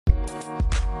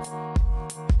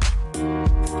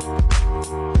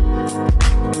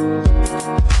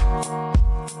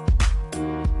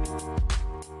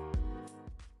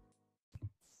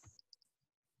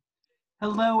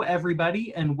Hello,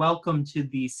 everybody, and welcome to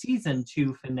the Season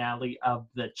 2 finale of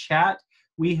The Chat.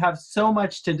 We have so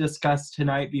much to discuss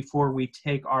tonight before we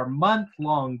take our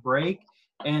month-long break,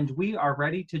 and we are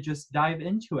ready to just dive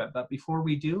into it. But before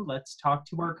we do, let's talk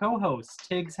to our co-host.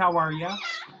 Tiggs, how are you?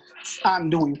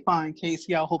 I'm doing fine,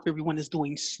 Casey. I hope everyone is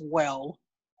doing swell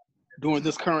during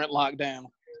this current lockdown.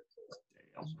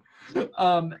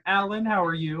 Alan, how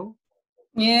are you?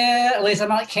 Yeah, at least I'm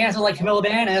not canceled like Camilla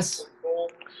Bannis.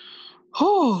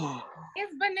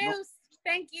 It's Banus.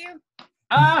 Thank you.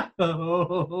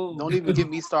 Don't even get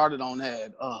me started on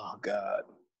that. Oh, God.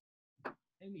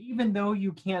 And even though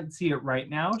you can't see it right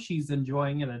now, she's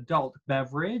enjoying an adult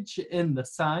beverage in the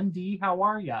sun. Dee, how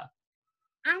are ya?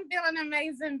 I'm feeling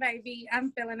amazing, baby.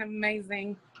 I'm feeling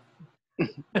amazing.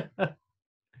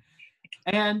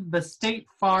 And the State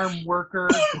Farm worker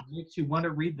who makes you want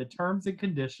to read the terms and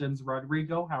conditions.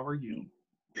 Rodrigo, how are you?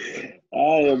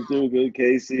 I am doing good,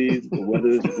 Casey. The weather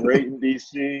is great in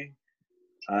DC.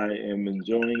 I am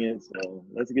enjoying it, so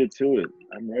let's get to it.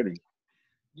 I'm ready.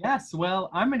 Yes, well,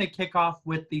 I'm going to kick off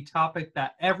with the topic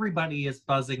that everybody is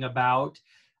buzzing about.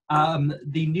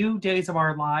 The new Days of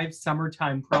Our Lives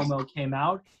summertime promo came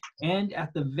out, and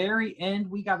at the very end,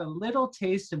 we got a little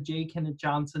taste of J. Kenneth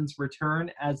Johnson's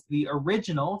return as the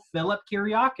original Philip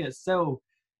Kyriakis. So,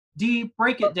 Dee,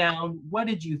 break it down. What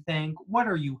did you think? What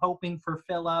are you hoping for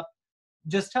Philip?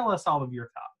 Just tell us all of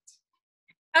your thoughts.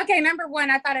 Okay, number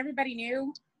one, I thought everybody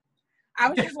knew. I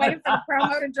was just waiting for the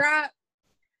promo to drop.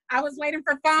 I was waiting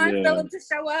for Philip to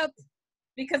show up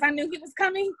because I knew he was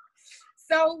coming.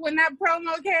 So when that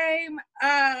promo came,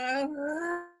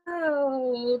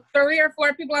 3 or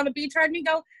 4 people on the beach heard me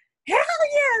go, "Hell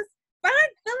yes!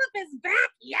 Philip is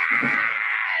back! Yes!"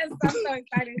 I'm so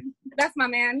excited. That's my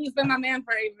man. He's been my man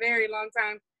for a very long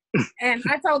time. And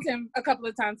I told him a couple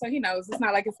of times, so he knows. It's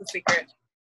not like it's a secret.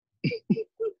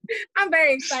 I'm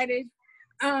very excited.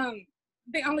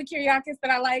 The only Kyriakis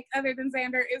that I like other than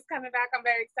Xander is coming back. I'm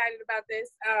very excited about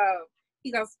this.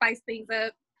 He's going to spice things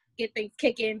up, get things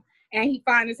kicking, and he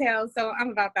fine as hell. So I'm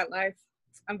about that life.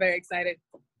 I'm very excited.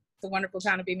 It's a wonderful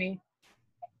time to be me.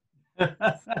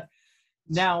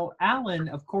 Now, Alan,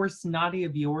 of course, Nadia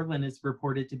Bjorlin is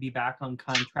reported to be back on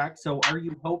contract. So are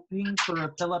you hoping for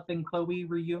a Philip and Chloe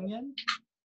reunion?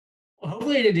 Well,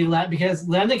 hopefully they do that because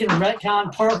then they can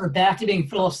retcon Parker back to being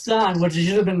Philip's son, which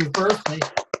should have been his birthplace.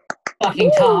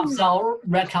 Fucking Tom Sell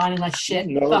retconning that shit.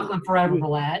 Fuck them forever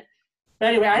for that. But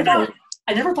anyway, I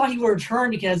never thought he would return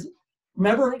because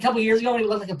remember a couple years ago when he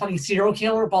looked like a fucking serial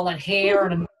killer with all that hair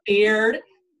and a beard?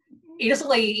 He just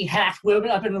looked like he hacked women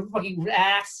up in a fucking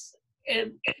axe.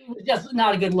 It was just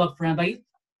not a good look for him, but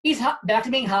he's hot, back to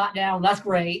being hot now. That's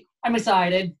great. I'm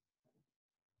excited.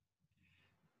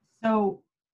 So,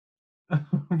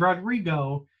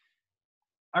 Rodrigo,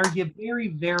 are you very,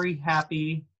 very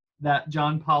happy that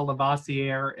John Paul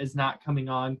Lavoisier is not coming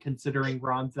on, considering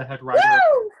Ron's the head writer?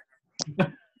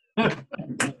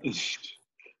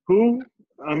 Who?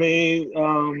 I mean,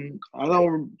 I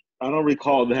don't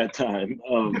recall that time.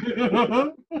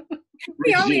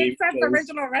 We only accept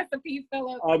original recipes,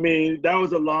 Philip. I mean, that's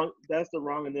the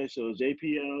wrong initials.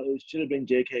 JPL, it should have been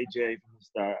JKJ from the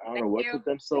start. I don't know what took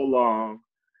them so long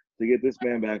to get this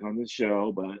man back on the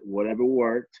show, but whatever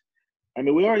worked. I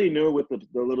mean, we already knew with the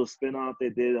little spin-off they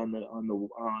did on the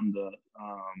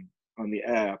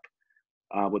app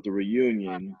with the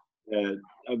reunion that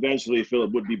eventually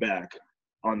Philip would be back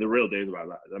on the real Days of Our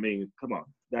Lives. I mean, come on.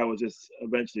 That was just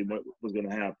eventually what was going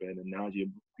to happen. And now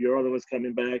your other was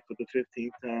coming back for the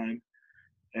 15th time.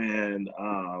 And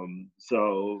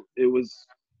so it was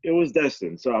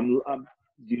destined. So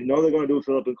you know they're going to do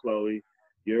Philip and Chloe.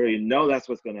 You already know that's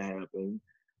what's going to happen.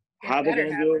 How they're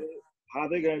going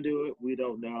to do it, we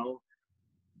don't know.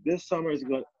 This summer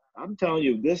I'm telling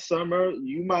you, this summer,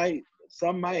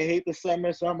 some might hate the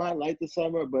summer, some might like the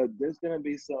summer, but there's going to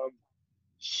be some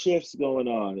shifts going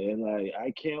on, and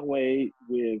I can't wait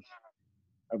with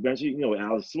eventually,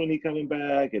 Alice Sweeney coming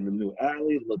back and the new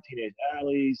Allie, the little teenage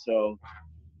Allie. So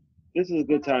this is a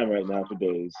good time right now for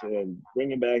Days, and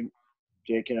bringing back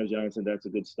J. Kenneth Johnson, that's a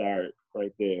good start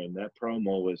right there. And that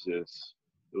promo was it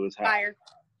was hot. Fire.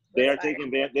 They are taking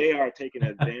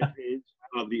advantage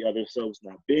of the other soaps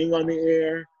not being on the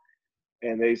air,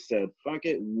 and they said, "Fuck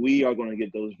it, we are going to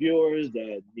get those viewers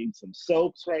that need some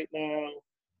soaps right now."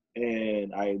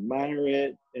 And I admire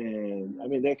it. And I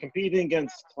mean, they're competing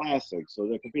against classics. So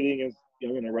they're competing against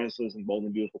Young and the Restless and Bold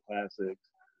and Beautiful classics.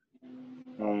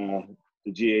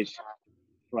 The GH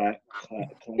classics.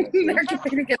 They're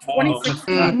competing against 26.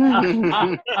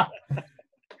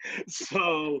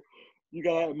 So you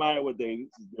gotta admire what they're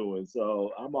doing.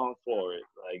 So I'm all for it.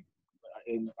 Like,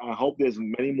 and I hope there's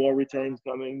many more returns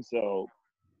coming. So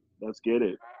let's get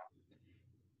it.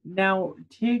 Now,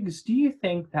 Tiggs, do you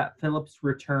think that Philip's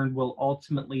return will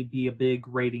ultimately be a big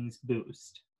ratings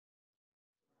boost?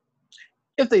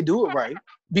 If they do it right.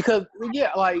 Because,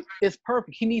 yeah, like, it's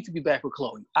perfect. He needs to be back with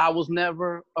Chloe. I was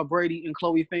never a Brady and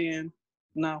Chloe fan.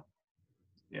 No.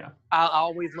 Yeah. I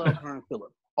always loved her and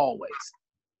Philip. Always.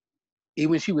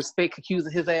 Even when she was fake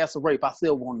accusing his ass of rape, I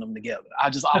still wanted them together.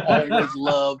 I always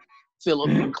loved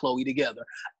Philip and Chloe together.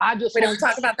 We don't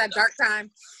talk about that dark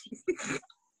time.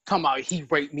 Come out, he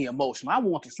raped me emotionally. I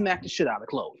want to smack the shit out of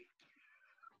Chloe.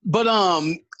 But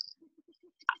I'm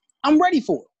ready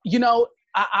for it. You know,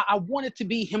 I want it to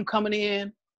be him coming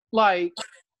in like,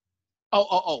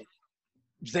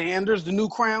 Xander's the new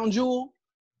crown jewel.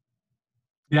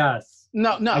 Yes.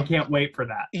 No. I can't wait for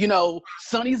that. You know,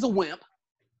 Sonny's a wimp.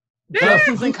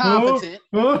 Justin's incompetent.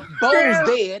 Bo's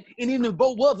dead. And even if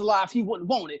Bo was alive, he wouldn't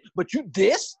want it. But you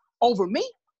this over me?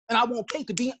 And I want Kate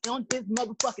to be on his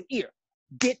motherfucking ear.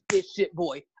 Get this shit,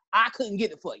 boy. I couldn't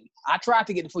get it for you. I tried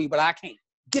to get it for you, but I can't.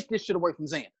 Get this shit away from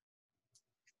Xander.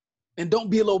 And don't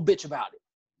be a little bitch about it.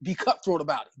 Be cutthroat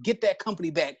about it. Get that company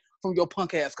back from your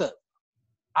punk ass cousin.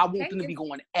 I want them to be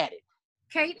going at it.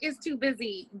 Kate is too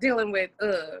busy dealing with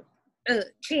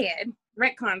Chad,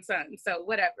 Retcon's son, so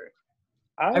whatever.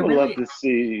 I would love to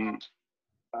see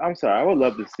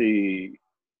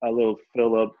a little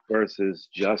Philip versus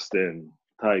Justin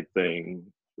type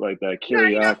thing, like that.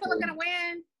 You know Philip gonna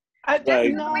win. That's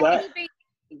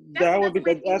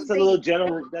a little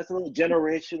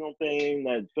generational thing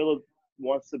that Philip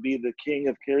wants to be the king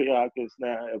of Kyriakis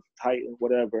now, of Titan,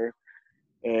 whatever.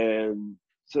 And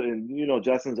so,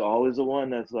 Justin's always the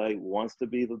one that's like wants to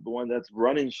be the one that's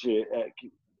running shit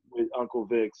with Uncle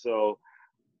Vic. So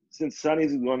since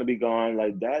Sonny's going to be gone,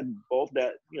 like that, those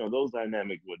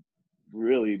dynamics would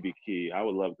really be key. I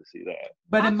would love to see that.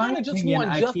 But in I my just opinion,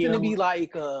 want Justin to be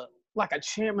like a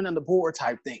chairman of the board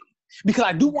type thing. Because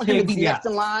I do want him to be next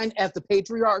in line as the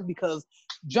patriarch because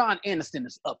John Aniston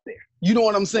is up there. You know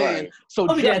what I'm saying? Right. So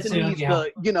Justin needs to,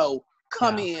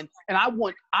 come in. And I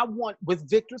want, with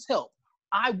Victor's help,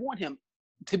 I want him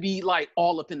to be like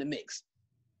all up in the mix.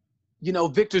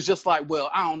 Victor's just like,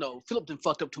 well, I don't know. Philip done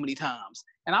fucked up too many times.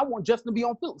 And I want Justin to be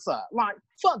on Philip's side. Like,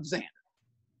 fuck Xander.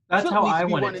 That's how I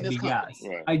want it to be, yes.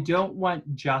 Right. I don't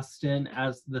want Justin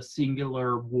as the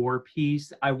singular war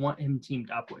piece. I want him teamed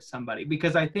up with somebody.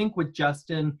 Because I think with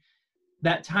Justin,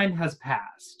 that time has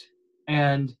passed.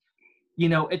 And,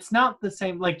 it's not the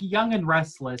same. Like, Young and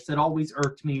Restless, it always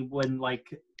irked me when,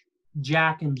 like,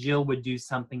 Jack and Jill would do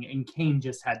something and Kane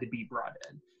just had to be brought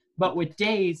in. But with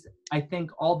Days, I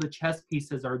think all the chess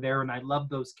pieces are there, and I love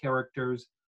those characters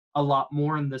a lot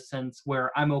more in the sense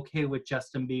where I'm okay with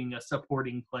Justin being a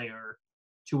supporting player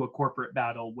to a corporate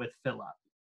battle with Philip.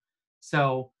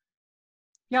 So,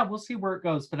 yeah, we'll see where it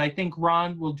goes. But I think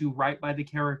Ron will do right by the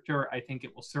character. I think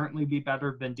it will certainly be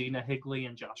better than Dina Higley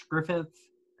and Josh Griffith.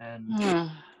 And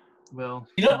we'll...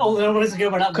 what is it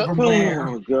about from there?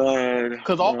 Oh, God.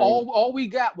 Because all we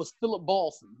got was Philip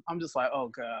Balson. I'm just like, oh,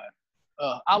 God.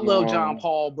 I love John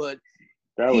Paul, but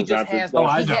he just has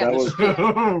the stick.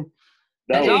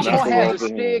 John Paul has a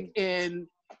stick, and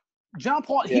John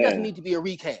Paul, he doesn't need to be a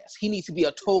recast. He needs to be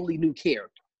a totally new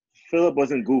character. Philip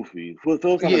wasn't goofy. Philip's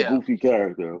not a goofy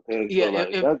character. Okay? Yeah,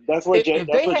 so that's what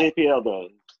JPL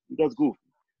does. He does goofy.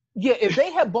 Yeah, if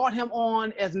they had brought him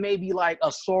on as maybe like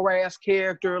a sore-ass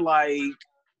character, like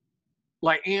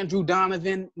Andrew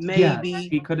Donovan, maybe.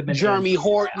 He could have been Jeremy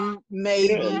Horton,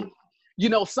 maybe.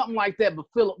 Something like that. But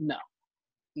Philip, no.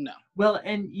 Well,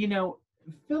 and,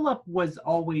 Philip was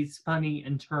always funny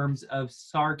in terms of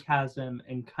sarcasm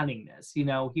and cunningness. He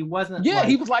wasn't. Yeah,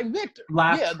 he was like Victor.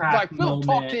 Like Philip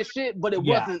talked his shit, but it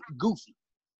wasn't goofy.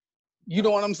 You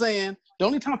know what I'm saying? The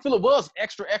only time Philip was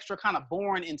extra kind of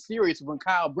boring and serious was when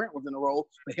Kyle Brent was in the role.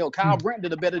 But hell, Kyle Brent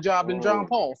did a better job than John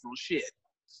Paul. So shit.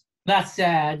 That's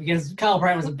sad because Kyle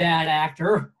Brent was a bad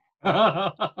actor.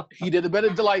 He did a better.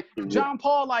 Like John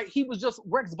Paul, like he was just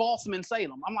Rex Balsam in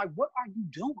Salem. I'm like, what are you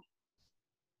doing?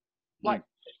 Like,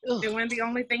 doing the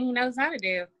only thing he knows how to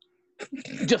do.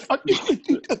 Just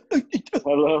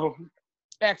hello,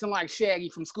 acting like Shaggy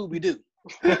from Scooby Doo.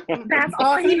 That's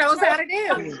all he knows how to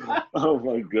do. Oh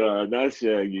my God, not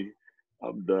Shaggy.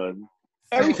 I'm done.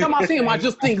 Every time I see him, I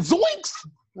just think zoinks.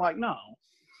 Like, no.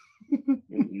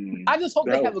 I just hope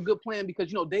they have a good plan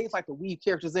because Dave's like to weave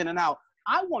characters in and out.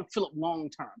 I want Philip long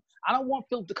term. I don't want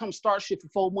Philip to come start shit for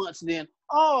 4 months and then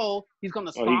he's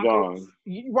gonna sponsor. Oh,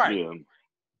 he gone. Right. Yeah.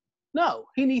 No,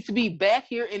 he needs to be back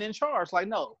here and in charge. Like,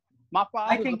 no, My I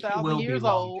father's think he 1,000 will be years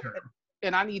long old, term.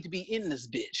 and I need to be in this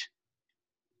bitch.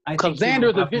 I Because think he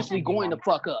will Xander's definitely eventually be going to long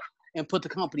fuck term. up and put the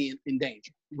company in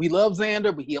danger. We love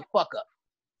Xander, but he'll fuck up.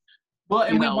 Well,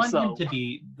 and You we know, want him so to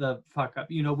be the fuck up.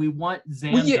 You know, we want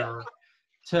well, yeah. Xander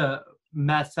to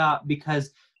mess up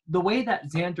because the way that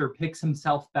Xander picks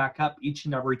himself back up each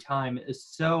and every time is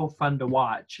so fun to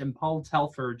watch. And Paul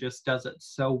Telfer just does it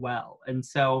so well. And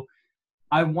so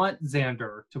I want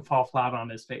Xander to fall flat on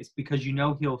his face because you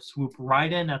know he'll swoop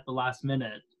right in at the last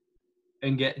minute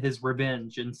and get his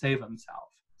revenge and save himself.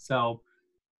 So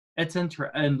it's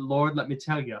interesting. And Lord, let me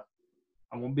tell you,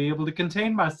 I won't be able to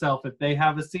contain myself if they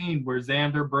have a scene where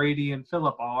Xander, Brady, and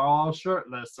Philip are all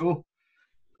shirtless. Ooh.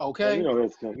 Okay. You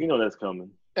know that's coming.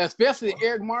 Especially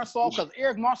Eric Marsaul, because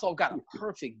Eric Marsaul got a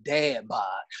perfect dad bod.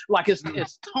 Like it's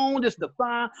toned, it's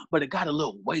defined, but it got a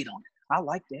little weight on it. I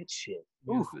like that shit.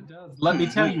 Yes, it does. Let me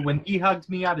tell you, when he hugged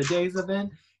me at a Days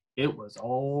event, it was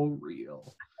all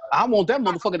real. I want that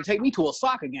motherfucker to take me to a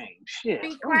soccer game. Shit.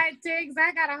 Be quiet, Tiggs.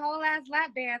 I got a whole ass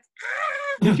lap dance.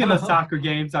 Speaking of soccer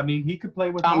games, I mean, he could play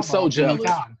with I'm my so balls jealous.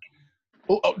 anytime.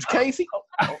 Oh, Casey.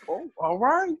 All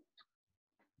right.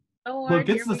 Oh, Look, it's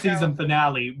here the we go. season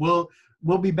finale.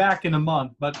 We'll be back in a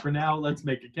month, but for now, let's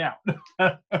make it count.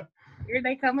 Here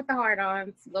they come with the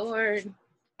hard-ons. Lord.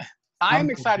 I'm I'm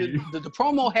excited. confused. The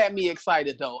promo had me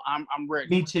excited though. I'm ready.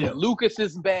 Me too. Lucas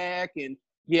is back, and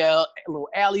yeah, little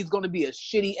Allie's gonna be a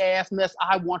shitty ass mess.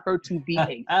 I want her to be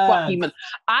a fucking mess.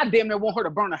 I damn near want her to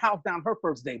burn the house down her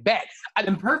first day back.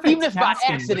 And perfect even if by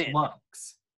casting accident. with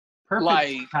looks. Perfect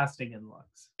Like- casting and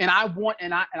looks. And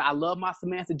I love my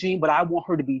Samantha Jean, but I want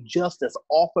her to be just as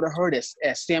awful to her as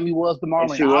Sammy was to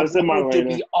Marlena. She was I to want her to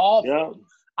Marlena. be awful. Yeah.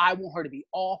 I want her to be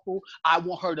awful. I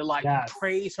want her to Yes.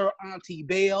 praise her auntie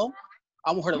Belle.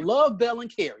 I want her to love Belle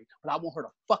and Carrie, but I want her to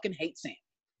fucking hate Sam.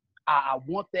 I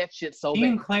want that shit so He bad.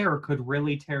 and Claire could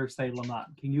really tear Salem up.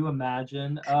 Can you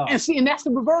imagine? Oh. And see, and that's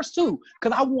the reverse too,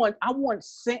 because I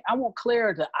want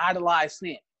Claire to idolize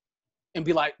Sam and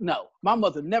be like, no, my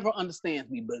mother never understands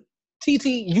me, but TT,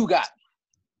 you got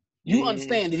me. You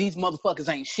understand that these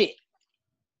motherfuckers ain't shit.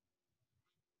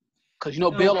 Because you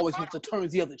know, Belle always wants to turn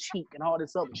the other cheek and all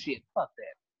this other shit. Fuck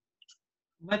that.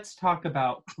 Let's talk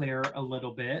about Claire a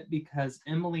little bit because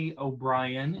Emily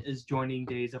O'Brien is joining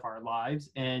Days of Our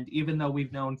Lives. And even though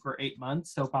we've known for 8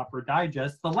 months, Soap Opera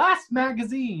Digest, the last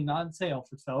magazine on sale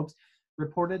for soaps,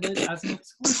 reported it as an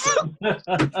exclusive.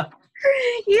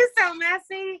 You so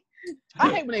messy. I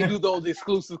hate when they do those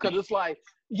exclusives because it's like,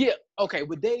 yeah, okay,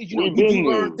 with Days, you know, We've you been do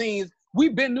learn new. things.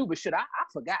 We've been new, but shit, I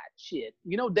forgot shit.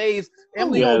 You know, Days,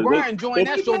 Emily Yeah, O'Brien they- joined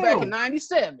that they- show back in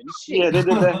 '97. Shit. Yeah, they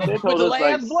did that. They With told the us like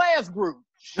Last Blast group.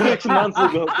 6 months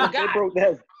ago. I They got broke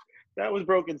that. That was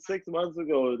broken 6 months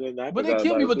ago. Then I But they forgot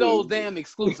kill me about with it, those too. damn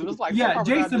exclusives. It's like, Yeah, I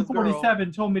forgot this girl.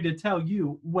 Jason47 told me to tell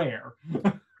you where.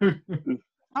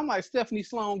 I'm like, Stephanie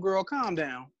Sloan, girl, calm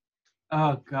down.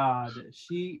 Oh God,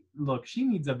 she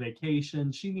needs a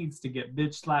vacation. She needs to get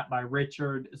bitch slapped by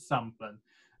Richard, something.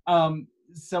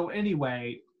 So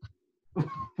anyway,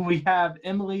 we have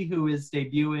Emily who is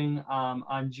debuting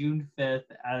on June 5th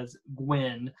as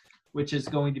Gwen, which is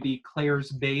going to be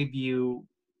Claire's Bayview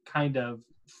kind of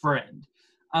friend.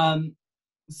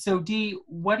 So Dee,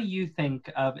 what do you think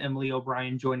of Emily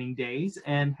O'Brien joining Days,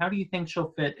 and how do you think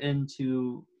she'll fit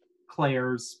into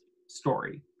Claire's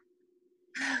story?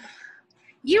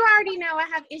 You already know I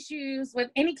have issues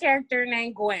with any character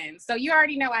named Gwen. So you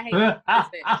already know I hate this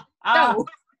bitch. So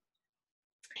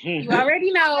you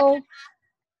already know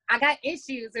I got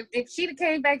issues. If she'd have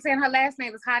came back saying her last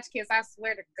name was Hotchkiss, I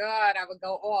swear to God I would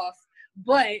go off.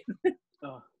 But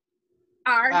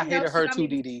I hated her too,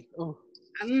 Dee.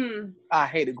 I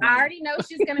hated Gwen. I already know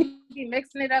she's gonna be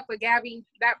mixing it up with Gabby.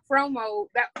 That promo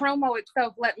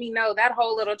itself let me know that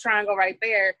whole little triangle right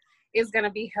there is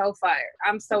gonna be hellfire.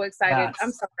 I'm so excited. Yes.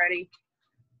 I'm so ready.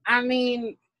 I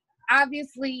mean,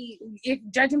 obviously, if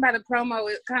judging by the promo,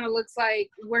 it kind of looks like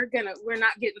we're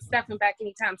not getting Stefan back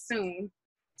anytime soon.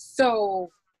 So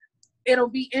it'll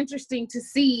be interesting to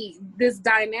see this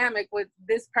dynamic with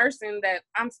this person that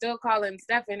I'm still calling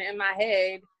Stefan in my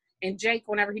head, and Jake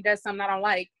whenever he does something I don't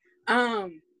like.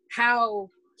 How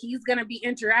he's gonna be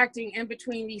interacting in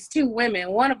between these two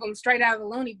women. One of them straight out of the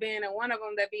loony bin, and one of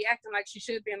them that be acting like she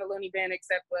should be in the loony bin,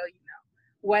 except, well, you know,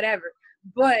 whatever.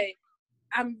 But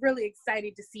I'm really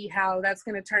excited to see how that's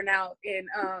gonna turn out, and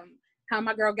how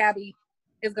my girl Gabby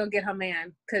is gonna get her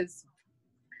man, because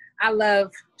I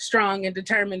love strong and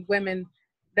determined women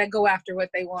that go after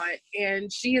what they want,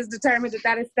 and she is determined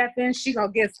that is Stefan. She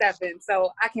gonna get Stefan,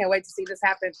 so I can't wait to see this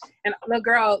happen. And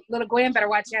little Gwen better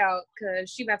watch out, because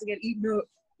she about to get eaten up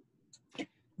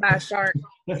by a shark.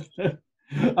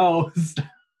 Oh,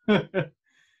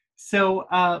 So,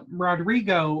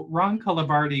 Ron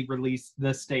Colabardi released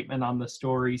this statement on the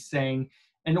story saying,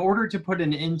 in order to put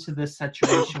an end to this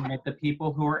situation with the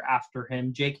people who are after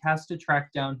him, Jake has to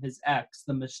track down his ex,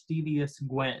 the mischievous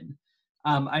Gwen.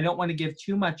 I don't want to give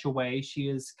too much away. She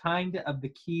is kind of the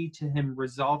key to him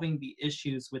resolving the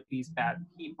issues with these bad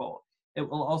people. It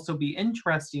will also be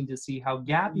interesting to see how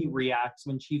Gabby reacts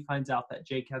when she finds out that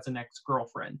Jake has an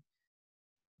ex-girlfriend.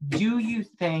 Do you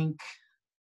think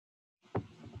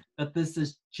that this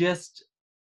is just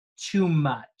too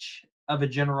much of a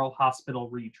General Hospital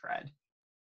retread?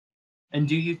 And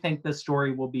do you think the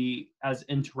story will be as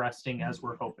interesting as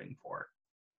we're hoping for?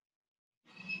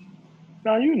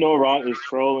 Now you know Ron is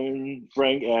trolling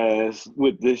Frank ass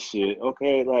with this shit.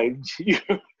 Okay, like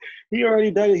he already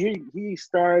did it. He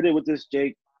started with this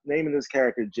Jake, naming this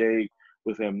character Jake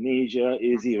with amnesia.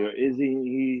 Is he or is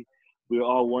he? We were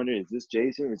all wondering, is this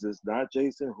Jason? Is this not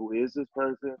Jason? Who is this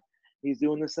person? He's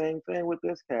doing the same thing with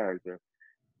this character.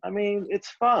 I mean, it's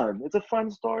fun. It's a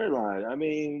fun storyline. I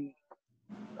mean,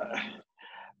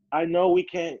 I know we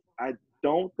can't. I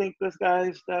don't think this guy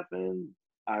is Stefan.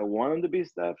 I want him to be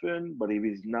Stefan, but if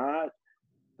he's not,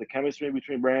 the chemistry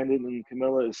between Brandon and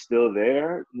Camilla is still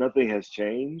there. Nothing has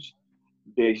changed.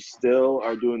 They still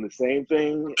are doing the same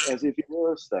thing as if he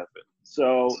were Stefan.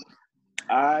 So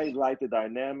I like the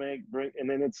dynamic. And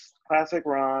then it's classic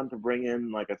Ron to bring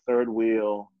in like a third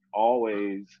wheel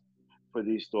always for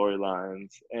these storylines.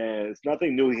 And it's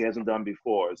nothing new he hasn't done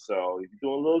before. So he's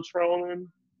doing a little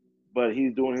trolling, but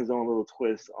he's doing his own little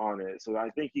twist on it. So I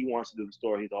think he wants to do the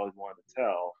story he's always wanted to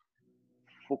tell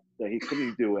that he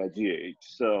couldn't do at GH.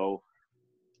 So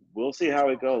we'll see how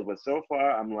it goes. But so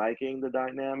far, I'm liking the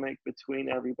dynamic between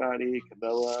everybody.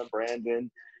 Camilla,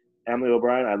 Brandon, Emily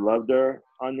O'Brien. I loved her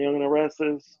on Young and the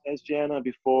Restless as Jana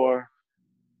before,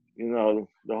 you know,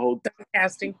 the whole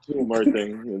casting tumor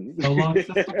thing. So long,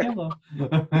 Sister Killa.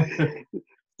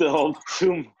 The whole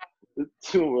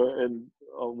tumor and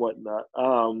whatnot.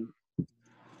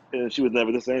 And she was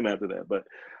never the same after that. But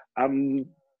I'm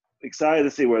excited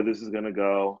to see where this is going to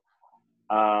go.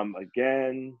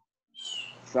 Again,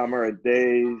 summer of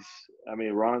days. I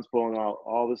mean, Ron's pulling out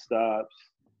all the stops.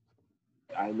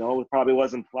 I know it probably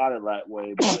wasn't plotted that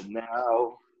way, but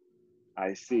now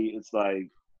I see it's like,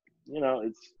 you know,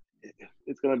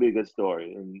 it's going to be a good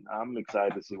story. And I'm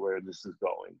excited to see where this is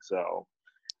going. So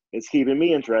it's keeping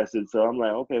me interested. So I'm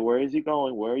like, okay, where is he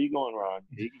going? Where are you going, Ron?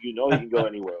 You know he can go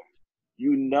anywhere.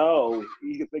 You know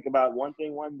he can think about one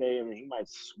thing one day and he might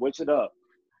switch it up.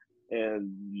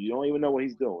 And you don't even know what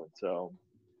he's doing. So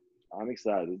I'm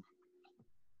excited.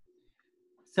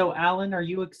 So, Alan, are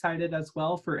you excited as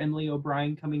well for Emily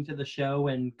O'Brien coming to the show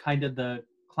and kind of the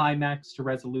climax to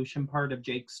resolution part of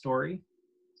Jake's story?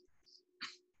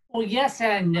 Well, yes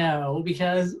and no,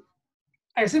 because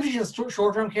I assume she's a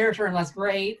short-term character, and that's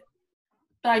great.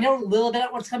 But I know a little bit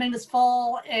what's coming this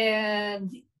fall,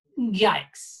 and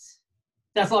yikes.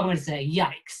 That's all I'm going to say.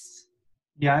 Yikes.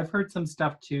 Yeah, I've heard some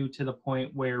stuff, too, to the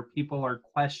point where people are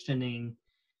questioning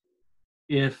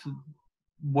if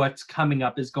what's coming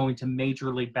up is going to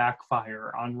majorly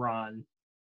backfire on Ron.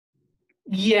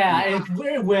 Yeah,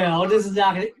 it will. This is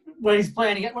not going to... What he's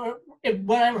planning... If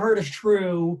what I've heard is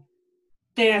true,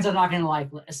 fans are not going to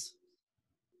like this.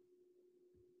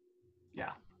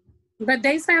 Yeah. But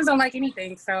Days fans don't like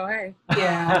anything, so hey.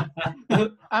 Yeah.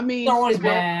 I mean, It's always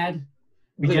bad.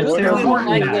 We get good Sarah thing Horton.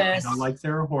 like Back. this. I don't like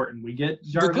Sarah Horton. We get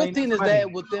the good Darlene thing is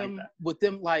Wedding. that with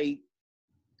them like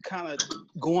kind of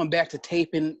going back to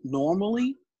taping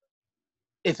normally,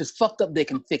 if it's fucked up, they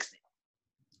can fix it.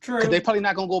 True. Because they're probably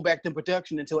not gonna go back to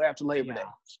production until after Labor Day.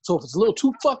 Yeah. So if it's a little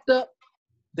too fucked up,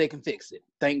 they can fix it.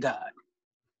 Thank God.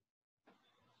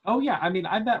 Oh, yeah. I mean,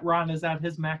 I bet Ron is at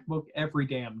his MacBook every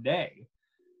damn day,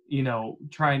 you know,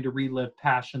 trying to relive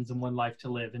Passions and One Life to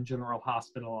Live in General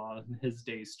Hospital on his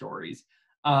day stories.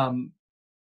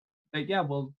 But yeah,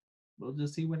 we'll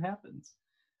just see what happens.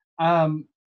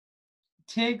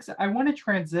 Tiggs, I want to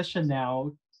transition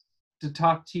now to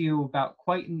talk to you about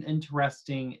quite an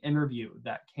interesting interview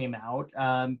that came out.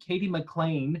 Katie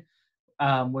McLean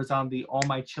was on the All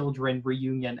My Children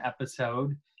reunion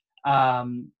episode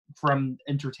from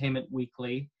Entertainment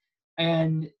Weekly,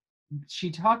 and she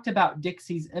talked about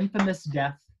Dixie's infamous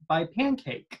death by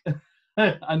pancake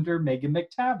under Megan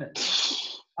McTavish.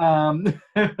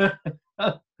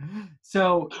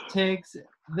 So, Tiggs,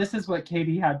 this is what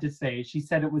Katie had to say. She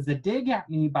said it was a dig at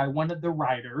me by one of the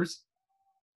writers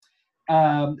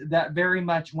that very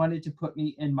much wanted to put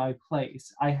me in my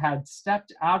place. I had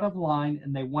stepped out of line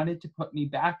and they wanted to put me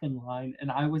back in line,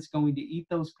 and I was going to eat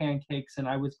those pancakes and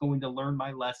I was going to learn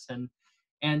my lesson,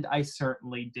 and I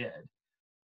certainly did.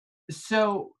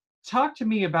 So talk to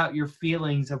me about your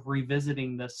feelings of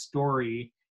revisiting this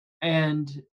story.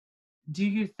 And do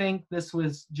you think this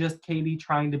was just Katie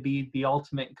trying to be the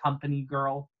ultimate company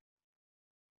girl?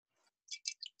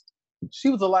 She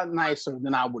was a lot nicer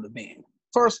than I would have been.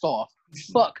 First off,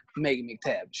 fuck Megan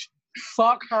McTavish.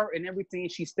 Fuck her and everything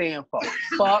she stand for.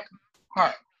 Fuck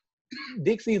her.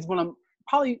 Dixie is one of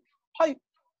probably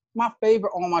my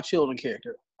favorite All My Children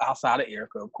character, outside of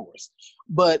Erica, of course.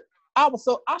 But I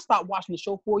stopped watching the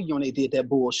show for a year when they did that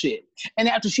bullshit. And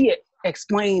after she had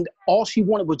explained all she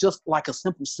wanted was just like a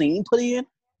simple scene put in,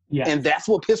 Yeah. and that's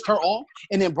what pissed her off.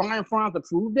 And then Brian Franz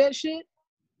approved that shit.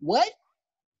 What?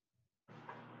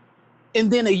 And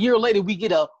then a year later, we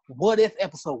get a what if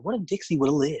episode. What if Dixie would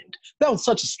have lived? That was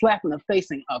such a slap in the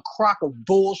face and a crock of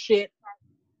bullshit.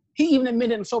 He even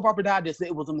admitted in Soap Opera Digest that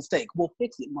it was a mistake. Well,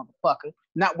 fix it, motherfucker.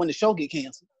 Not when the show get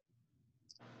canceled.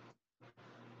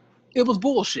 It was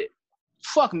bullshit.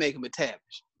 Fuck Megan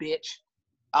McTavish, bitch.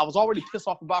 I was already pissed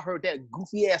off about her, that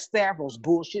goofy-ass Stavros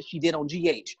bullshit she did on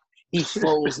GH. He's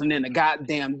frozen in the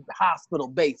goddamn hospital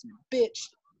basement, bitch.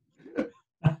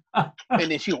 And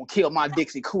then she gonna kill my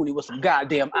Dixie Cooney with some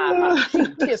goddamn eyeliner. She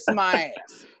can kiss my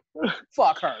ass.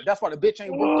 Fuck her. That's why the bitch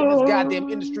ain't worked in this goddamn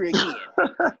industry again.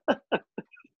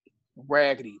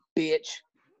 Raggedy bitch.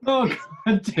 Oh,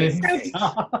 God, Tiggs.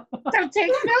 So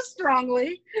take this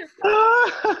strongly.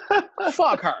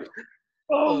 Fuck her.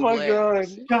 Oh my God.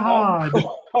 God. We're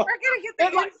gonna get the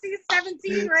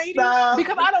NC-17 rating.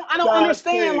 Because I don't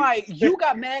understand. Like, you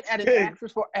got mad at an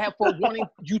actress for wanting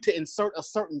you to insert a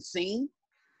certain scene.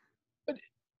 But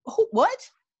who? What?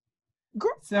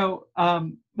 Girl. So,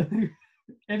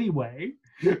 anyway,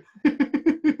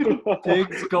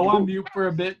 Tiggs, go on mute for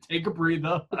a bit. Take a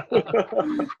breather.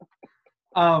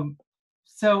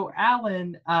 So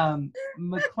Alan,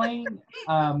 McLean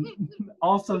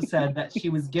also said that she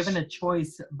was given a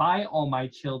choice by All My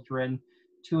Children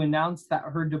to announce that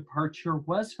her departure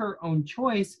was her own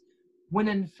choice, when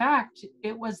in fact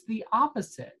it was the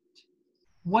opposite.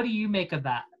 What do you make of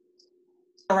that?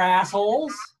 They're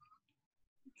assholes.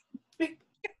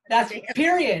 That's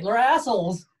period. They're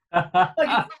assholes.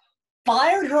 Like,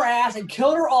 fired her ass and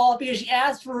killed her all because she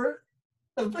asked for,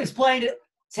 explained it.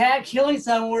 Tad killing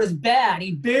someone was bad.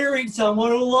 He buried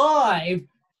someone alive,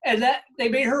 and that they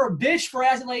made her a bitch for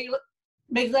asking, like,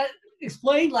 make that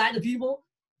explain that to people.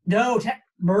 No,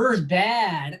 murder's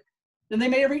bad. Then they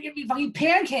made her eat fucking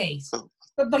pancakes.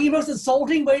 The fucking most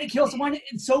insulting way to kill someone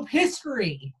in soap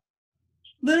history.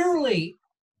 Literally,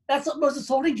 that's the most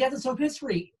insulting death in soap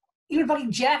history. Even fucking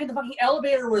Jack in the fucking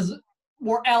elevator was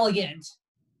more elegant.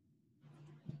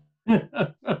 You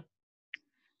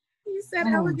said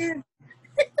elegant.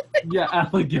 Yeah,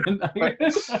 elegant. Oh my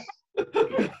God.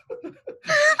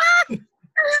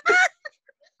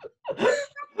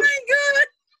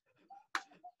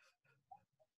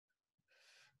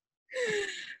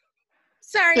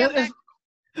 Sorry.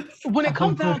 When it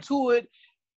comes down to it,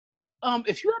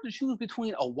 if you have to choose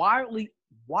between a wildly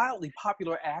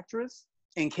popular actress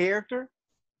and character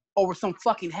over some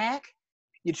fucking hack,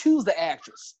 you choose the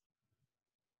actress.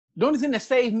 The only thing that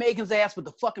saved Megan's ass was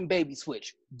the fucking baby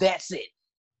switch. That's it.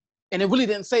 And it really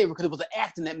didn't save her because it was the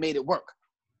acting that made it work.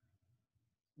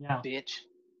 Yeah. Bitch.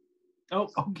 Oh,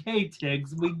 okay,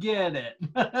 Tiggs, we get it.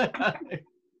 God.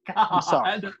 I'm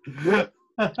sorry. It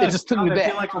just took me back. I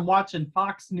feel like I'm watching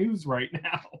Fox News right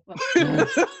now.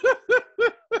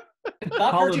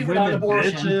 Calling women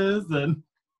bitches and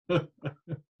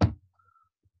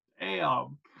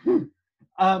damn.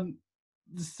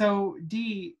 So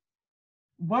Dee,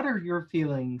 what are your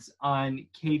feelings on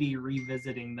Katie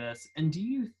revisiting this? And do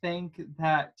you think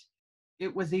that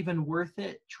it was even worth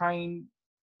it trying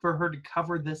for her to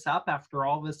cover this up after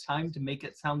all this time to make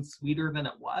it sound sweeter than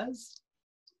it was?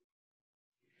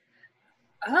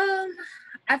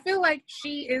 I feel like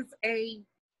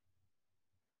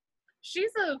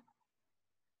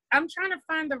I'm trying to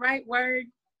find the right word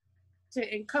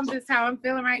to encompass how I'm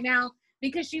feeling right now,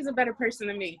 because she's a better person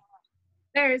than me.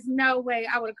 There is no way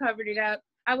I would have covered it up.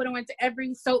 I would have went to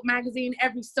every soap magazine,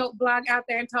 every soap blog out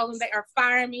there and told them they are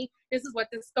firing me. This is what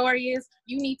this story is.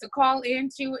 You need to call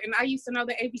into, and I used to know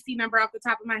the ABC number off the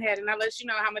top of my head, and that lets you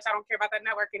know how much I don't care about that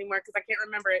network anymore because I can't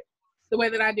remember it the way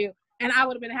that I do. And I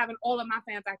would have been having all of my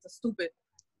fans act stupid,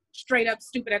 straight up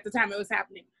stupid at the time it was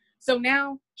happening. So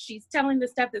now she's telling the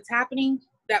stuff that's happening,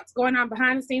 that's going on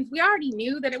behind the scenes. We already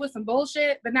knew that it was some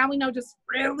bullshit, but now we know just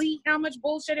really how much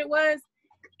bullshit it was.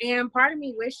 And part of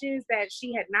me wishes that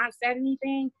she had not said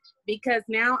anything, because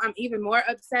now I'm even more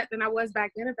upset than I was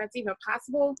back then, if that's even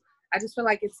possible. I just feel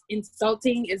like it's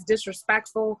insulting, it's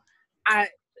disrespectful.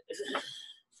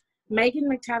 Megan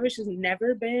McTavish has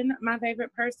never been my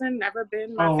favorite person, never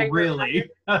been my favorite. Oh,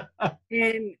 really?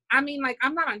 And I mean, like,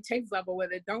 I'm not on Tate's level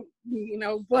with it, don't, you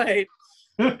know, but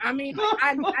I mean, like,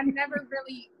 I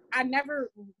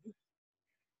never,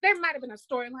 there might have been a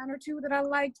storyline or two that I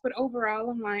liked, but overall,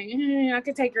 I'm like, I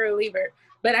could take her or leave her.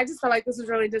 But I just felt like this was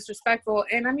really disrespectful.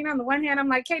 And I mean, on the one hand, I'm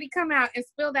like, Katie, come out and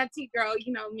spill that tea, girl.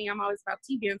 You know me, I'm always about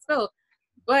tea being spilled.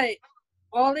 But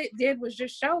all it did was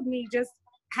just showed me just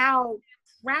how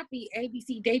crappy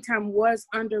ABC Daytime was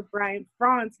under Brian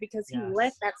Franz, because he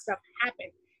let that stuff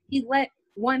happen. He let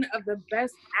one of the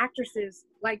best actresses,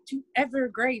 like, to ever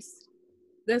grace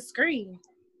the screen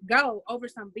go over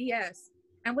some BS.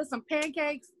 And with some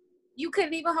pancakes, you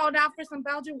couldn't even hold out for some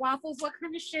Belgian waffles. What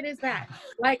kind of shit is that?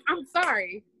 Like, I'm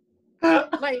sorry.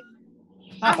 Like,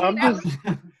 I'm just...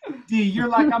 D, you're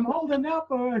like, I'm holding out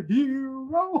for a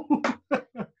hero.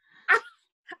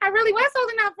 I really was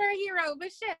holding out for a hero,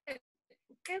 but shit.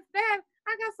 Instead,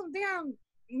 I got some damn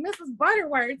Mrs.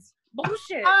 Butterworth's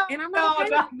bullshit. And I'm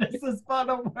not Mrs.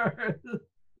 Butterworth.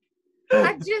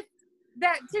 That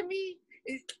to me,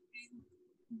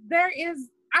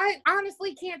 I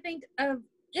honestly can't think of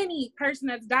any person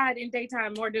that's died in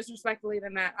daytime more disrespectfully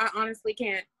than that. I honestly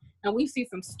can't. And we've seen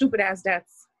some stupid ass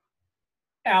deaths.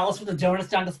 Alice with the donuts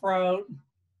down the throat.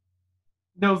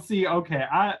 No, see, okay,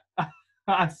 I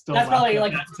still. That's probably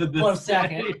like a close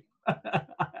second.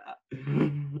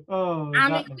 Oh, I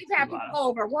mean, we've had people go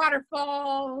over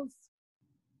waterfalls.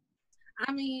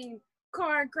 I mean,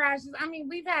 car crashes. I mean,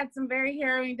 we've had some very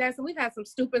harrowing deaths, and we've had some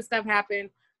stupid stuff happen.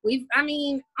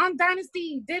 On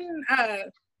Dynasty, didn't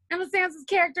Emma Sands'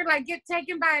 character like get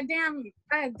taken by a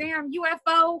damn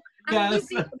UFO? I mean,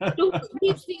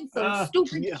 we've seen some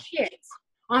stupid shit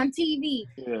on TV.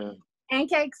 Yeah.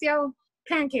 Pancakes, yo,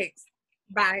 pancakes.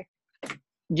 Bye.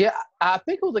 Yeah, I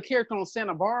think it was a character on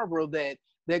Santa Barbara that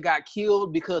got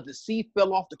killed because the sea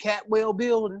fell off the Catwell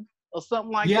building or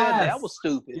something like that. That was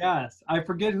stupid. Yes, I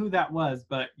forget who that was,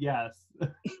 but yes.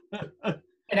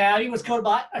 And Audi was killed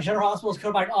by General Hospital was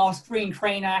killed by an off-screen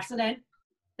train accident.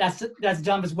 That's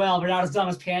dumb as well, but not as dumb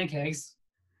as pancakes.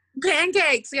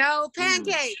 Pancakes, yo,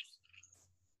 pancakes.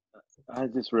 I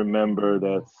just remember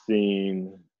that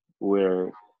scene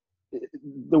where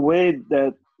the way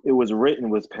that it was written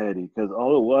was petty, because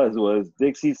all it was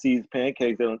Dixie sees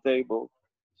pancakes on the table.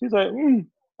 She's like,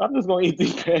 I'm just gonna eat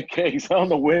these pancakes. I don't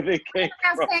know where they came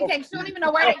from. Pancakes. She don't even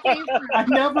know where they came from. I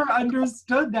never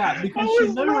understood that, because she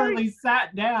literally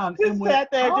sat down and went,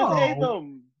 sat there, just ate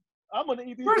them. I'm gonna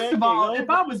eat these pancakes. First of all, if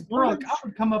I was Brooke, I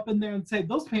would come up in there and say,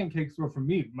 those pancakes were for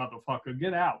me, motherfucker.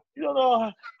 Get out. You don't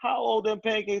know how old them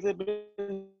pancakes have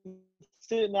been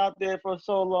sitting out there for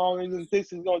so long, and then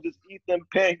Dixie's gonna just eat them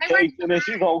pancakes, and then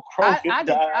she's gonna croak and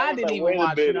die. I didn't even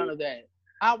watch none of that.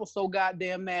 I was so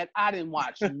goddamn mad. I didn't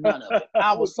watch none of it.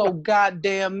 I was so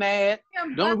goddamn mad.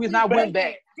 The only reason I went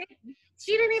back.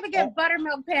 She didn't even get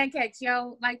buttermilk pancakes,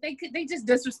 yo. Like they just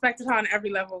disrespected her on every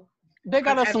level. They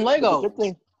got us some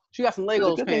Legos. She got some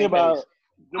Legos pancakes.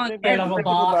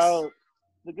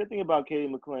 The good thing about Katie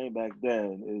McLean back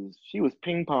then is she was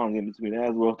ping-ponging between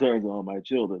As World Turns on My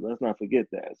Children. Let's not forget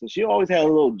that. So she always had a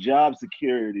little job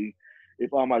security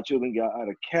if All My Children got out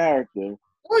of character.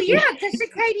 Well, yeah, because she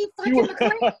Katie fucking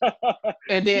McLean.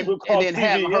 and then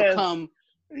having her come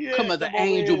as an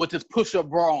angel with this push-up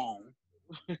bra on.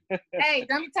 Hey,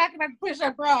 don't be talking about the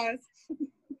push-up bras.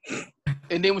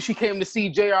 And then when she came to see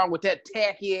JR with that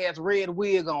tacky-ass red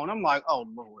wig on, I'm like, oh,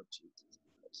 Lord Jesus.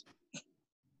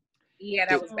 Yeah,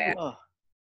 that was bad.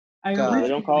 They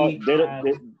don't call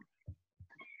it.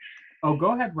 Oh,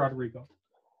 go ahead, Rodrigo.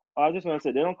 I just want to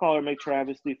say they don't call her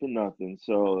McTravesty for nothing.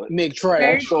 So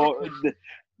McTrash.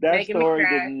 That story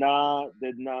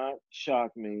did not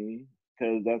shock me,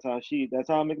 because that's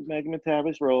how Megan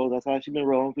McTavish rolls. That's how she's been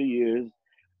rolling for years.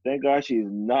 Thank God she's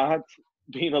not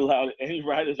being allowed any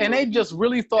writers. And they just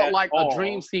really thought like a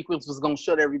dream sequence was gonna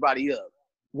shut everybody up.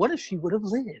 What if she would have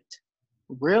lived?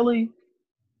 Really?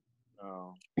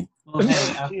 No. Well,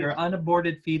 hey, after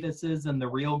unaborted fetuses and the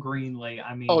real Greenlee,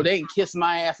 I mean. Oh, they can kiss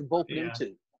my ass, both of them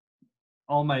too.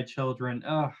 All My Children.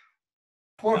 Ugh.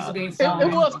 It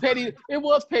was petty. It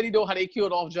was petty though how they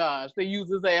killed off Josh. They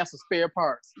used his ass as spare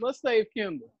parts. Let's save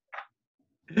Kendall.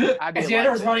 I did.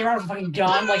 Xander was running around with a fucking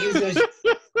gun, like he was just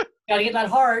gotta get that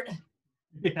heart.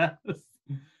 Yes.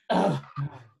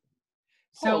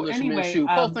 So anyway,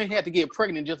 both things had to get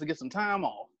pregnant just to get some time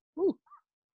off.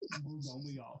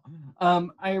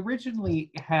 I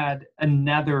originally had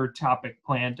another topic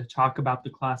planned to talk about the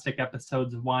classic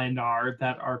episodes of Y&R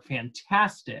that are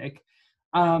fantastic.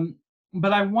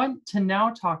 But I want to now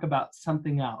talk about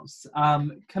something else.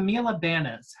 Camila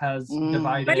Banus has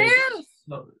divided.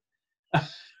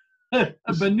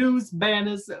 Banus,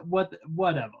 Banis,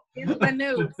 whatever. It's the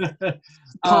news.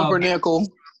 Pumpernickel.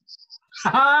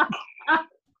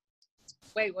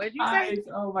 Wait, what did you say?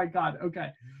 Oh my God.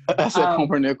 Okay. I said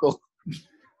pumpernickel.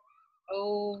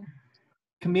 Oh.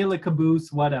 Camila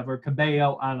Caboose, whatever.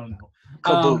 Cabello, I don't know.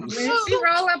 Caboose.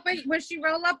 When she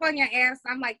roll up on your ass,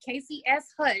 I'm like, Casey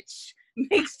S. Hutch.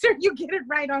 Make sure you get it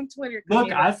right on Twitter. Look,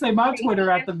 Camila. I say my Twitter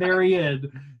at the very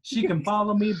end. She can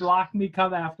follow me, block me,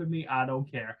 come after me. I don't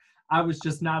care. I was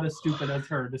just not as stupid as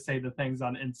her to say the things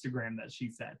on Instagram that she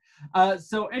said.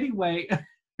 So anyway,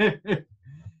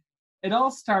 it all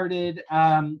started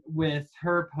with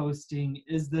her posting,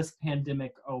 "Is this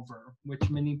pandemic over?" which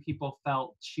many people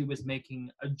felt she was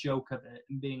making a joke of it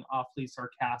and being awfully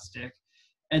sarcastic.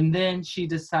 And then she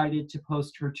decided to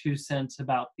post her 2 cents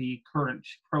about the current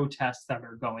protests that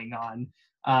are going on.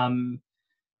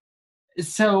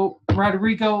 So,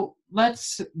 Rodrigo,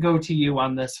 let's go to you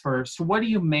on this first. What do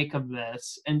you make of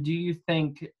this? And do you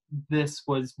think this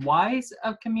was wise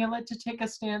of Camila to take a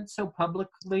stand so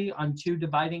publicly on 2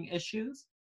 dividing issues?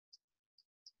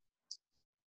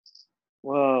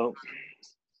 Well,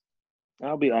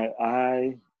 I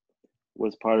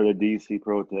was part of the DC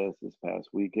protest this past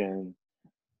weekend.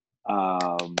 So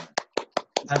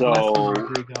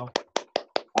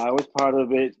I was part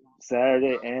of it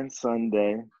Saturday and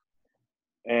Sunday,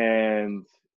 and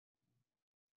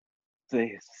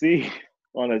to see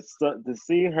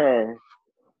her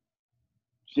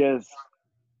just,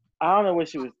 I don't know what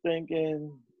she was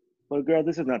thinking, but girl,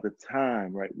 this is not the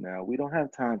time right now. We don't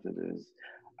have time for this.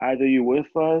 Either you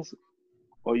with us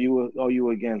or you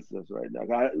against us right now.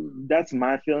 That's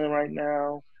my feeling right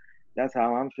now. That's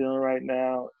how I'm feeling right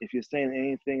now. If you're saying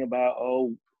anything about,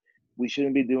 oh, we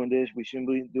shouldn't be doing this, we shouldn't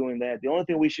be doing that, the only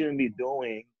thing we shouldn't be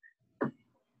doing,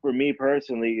 for me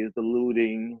personally, is the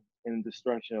looting and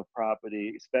destruction of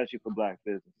property, especially for Black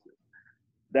businesses.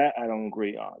 That I don't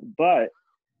agree on. But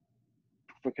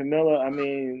for Camila, I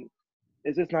mean,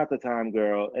 it's just not the time,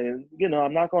 girl. And,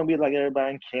 I'm not going to be like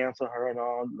everybody and cancel her and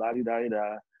all,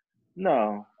 la-di-da-di-da.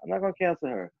 No, I'm not going to cancel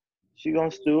her. She going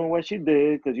to stew in what she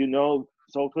did, because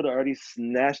Soul could have already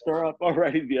snatched her up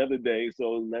already the other day.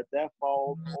 So let that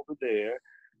fall over there.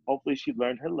 Hopefully she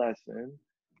learned her lesson.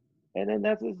 And then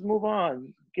let's just move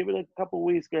on. Give it a couple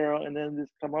weeks, girl, and then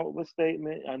just come up with a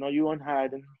statement. I know you on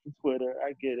hiding from Twitter.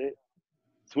 I get it.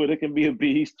 Twitter can be a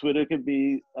beast. Twitter can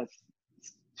be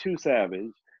too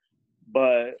savage.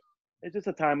 But it's just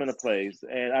a time and a place.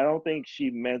 And I don't think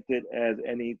she meant it as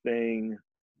anything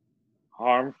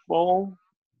harmful.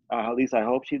 At least I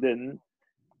hope she didn't.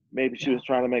 Maybe she was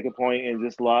trying to make a point and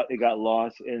just it got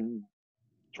lost in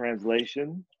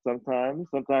translation sometimes.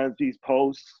 Sometimes these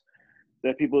posts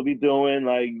that people be doing,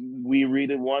 like, we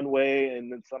read it one way and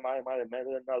then somebody might have meant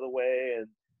it another way, and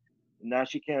now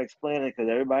she can't explain it because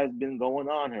everybody's been going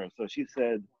on her. So she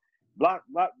said, block,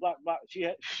 block, block, block. She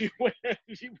was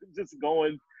just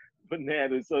going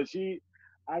bananas. So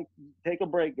I take a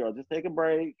break, girl. Just take a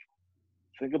break.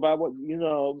 Think about what,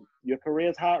 your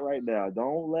career's hot right now.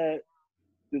 Don't let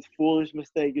this foolish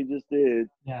mistake you just did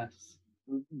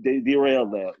derail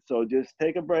that. So just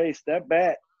take a break, step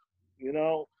back,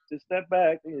 just step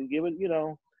back and give it,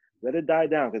 let it die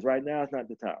down, because right now it's not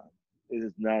the time. It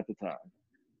is not the time.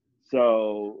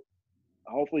 So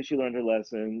hopefully she learned her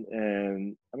lesson,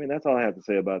 and I mean, that's all I have to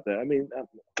say about that. I mean,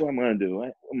 what am I going to do?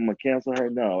 I'm going to cancel her?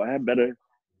 No, I have better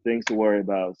things to worry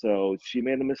about. So she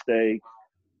made a mistake.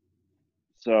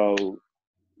 So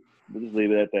we'll just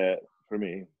leave it at that for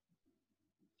me.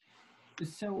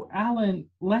 So, Alan,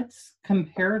 let's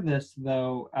compare this,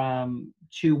 though,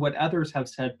 to what others have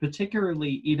said,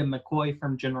 particularly Eda McCoy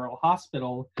from General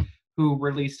Hospital, who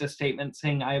released a statement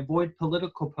saying, "I avoid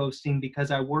political posting because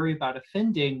I worry about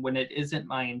offending when it isn't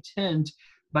my intent,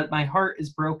 but my heart is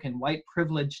broken. White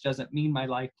privilege doesn't mean my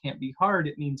life can't be hard.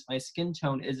 It means my skin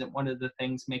tone isn't one of the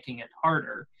things making it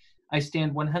harder. I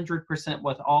stand 100%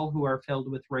 with all who are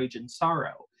filled with rage and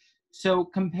sorrow." So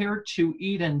compared to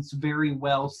Eden's very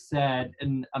well said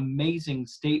and amazing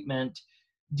statement,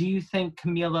 do you think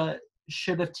Camila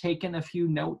should have taken a few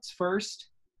notes first?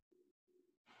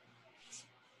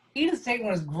 Eden's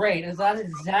statement was great. It's not the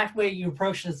exact way you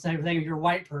approach this type of thing if you're a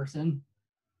white person.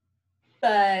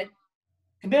 But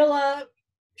Camila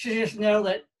should just know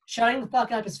that shutting the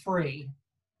fuck up is free.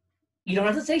 You don't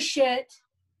have to say shit.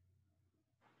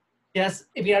 Just,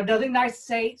 if you have nothing nice to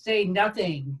say, say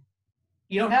nothing.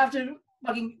 You don't have to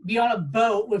fucking be on a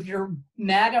boat with your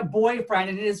MAGA boyfriend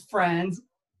and his friends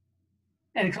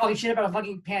and talking shit about a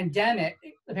fucking pandemic,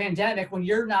 the pandemic, when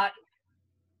you're not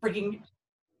freaking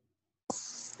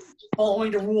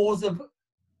following the rules of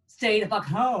stay the fuck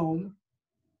home.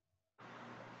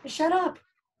 Just shut up.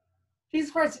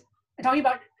 Jesus Christ, I'm talking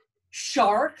about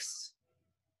sharks?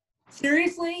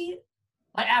 Seriously?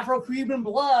 My Afro-Cuban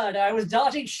blood, I was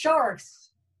dodging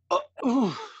sharks.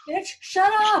 Bitch,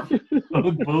 shut up!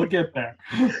 We'll get there.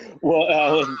 Well,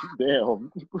 Alan,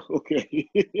 damn. Okay.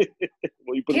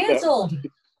 Well, you put it that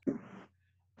way.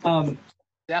 Canceled.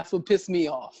 That's what pissed me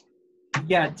off.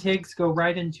 Yeah, Tiggs, go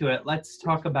right into it. Let's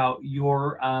talk about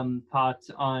your thoughts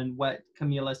on what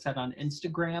Camila said on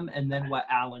Instagram and then what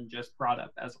Alan just brought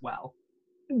up as well.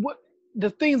 What the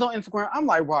things on Instagram, I'm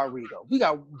like Rodrigo. We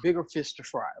got bigger fish to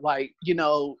fry. Like, you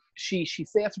know, she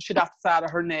said some shit off the side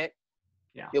of her neck.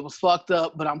 Yeah. It was fucked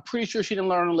up, but I'm pretty sure she didn't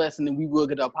learn a lesson, and we will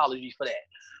get an apology for that.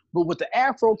 But with the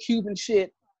Afro-Cuban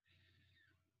shit,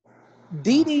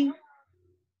 Didi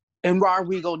and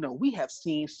Rodrigo know we have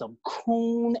seen some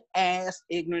coon-ass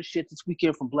ignorant shit this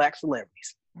weekend from black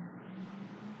celebrities.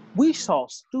 We saw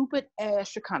stupid ass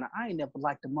Shekinah. I ain't never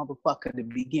liked the motherfucker to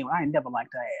begin with. I ain't never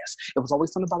liked her ass. It was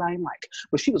always something about I ain't like.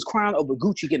 But she was crying over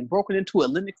Gucci getting broken into a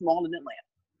Olympic Mall in Atlanta.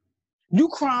 You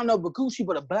crying over Gucci,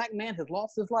 but a black man has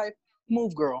lost his life?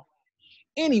 Move, girl.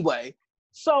 Anyway,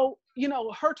 so, you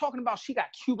know, her talking about she got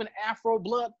Cuban Afro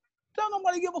blood. Don't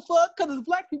nobody give a fuck, because it's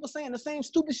black people saying the same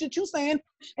stupid shit you saying,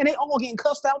 and they all getting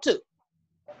cussed out too.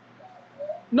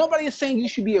 Nobody is saying you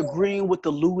should be agreeing with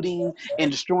the looting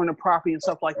and destroying the property and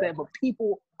stuff like that, but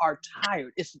people are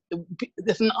tired. It's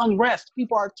an unrest.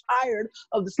 People are tired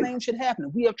of the same shit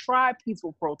happening. We have tried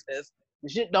peaceful protests. The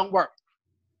shit don't work.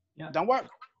 Yeah. Don't work.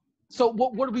 So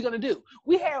what are we gonna do?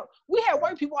 We have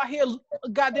white people out here,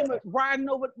 goddamn it, riding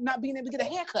over not being able to get a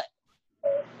haircut.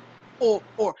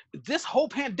 Or this whole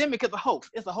pandemic is a hoax.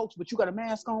 It's a hoax, but you got a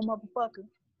mask on, motherfucker.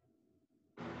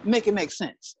 Make it make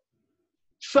sense.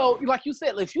 So, like you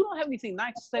said, if you don't have anything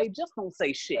nice to say, just don't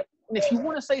say shit. And if you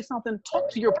want to say something, talk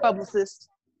to your publicist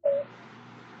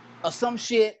or some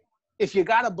shit. If you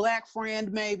got a black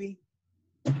friend, maybe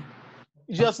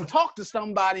just talk to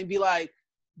somebody and be like,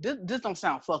 this don't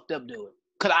sound fucked up, do it.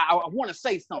 Because I want to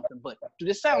say something, but do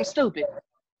this sound stupid?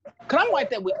 Because I'm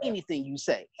like that with anything you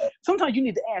say. Sometimes you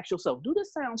need to ask yourself, do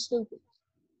this sound stupid?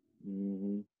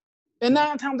 Mm-hmm. And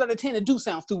 9 times out of 10, it do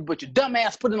sound stupid, but your dumb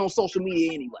ass put it on social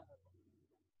media anyway.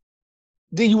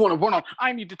 Then you want to run on,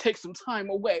 I need to take some time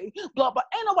away, blah, blah.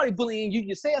 Ain't nobody bullying you.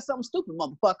 You said something stupid,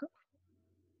 motherfucker.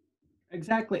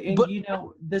 Exactly. And, you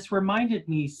know, this reminded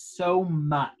me so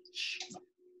much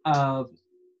of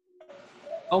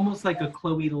almost like a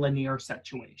Chloe Lanier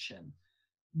situation.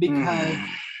 Because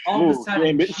all of a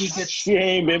sudden she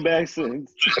ain't been back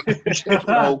since.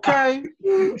 Okay.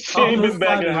 She ain't been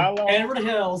back in how long? Edward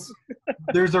Hills.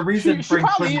 There's a reason She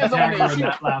probably is on there. in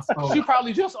that last photo. She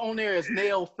probably just on there as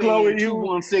Nail Chloe, Fan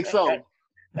 2160.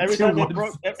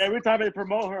 Every time they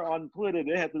promote her on Twitter,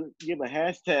 they have to give a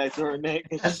hashtag to her name.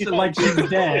 Like she's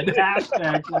dead.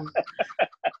 Hashtag.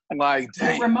 Like,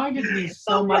 dang. It reminded me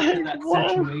so much of that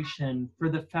situation for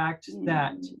the fact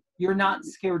that you're not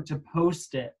scared to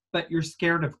post it, but you're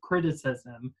scared of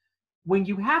criticism. When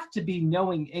you have to be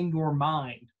knowing in your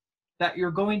mind that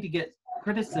you're going to get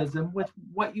criticism with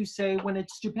what you say when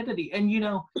it's stupidity. And, you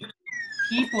know,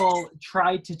 people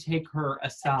tried to take her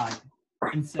aside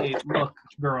and say, look,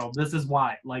 girl, this is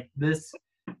why. Like, this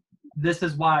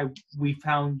is why we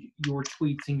found your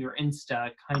tweets and your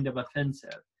Insta kind of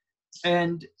offensive.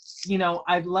 And, you know,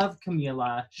 I love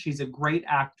Camila. She's a great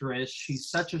actress. She's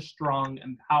such a strong,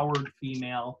 empowered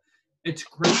female. It's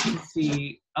great to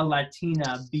see a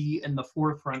Latina be in the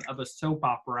forefront of a soap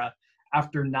opera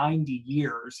after 90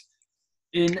 years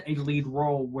in a lead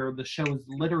role where the show is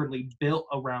literally built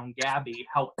around Gabby.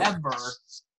 However,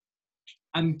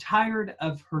 I'm tired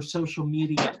of her social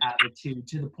media attitude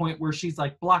to the point where she's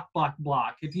like, block, block,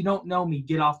 block. If you don't know me,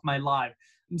 get off my live.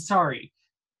 I'm sorry.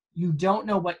 You don't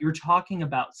know what you're talking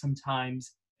about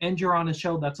sometimes, and you're on a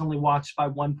show that's only watched by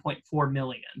 1.4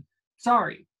 million.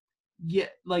 Sorry. Yeah,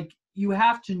 like, you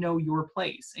have to know your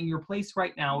place, and your place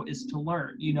right now is to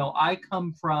learn. You know, I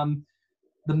come from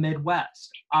the Midwest.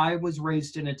 I was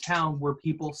raised in a town where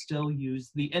people still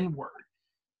use the N-word.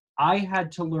 I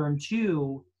had to learn,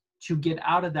 too, to get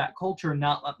out of that culture and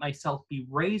not let myself be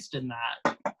raised in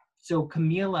that. So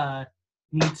Camila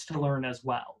needs to learn as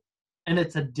well. And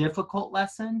it's a difficult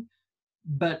lesson,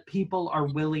 but people are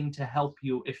willing to help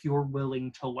you if you're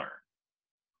willing to learn.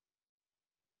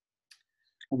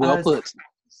 Well put.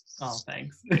 Oh,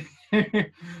 thanks.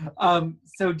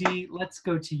 So Dee, let's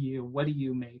go to you. What do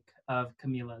you make of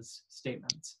Camila's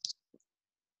statements?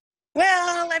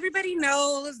 Well, everybody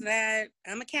knows that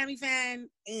I'm a Cami fan,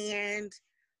 and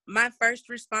my first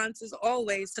response is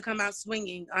always to come out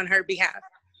swinging on her behalf.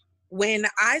 When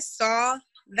I saw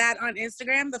that on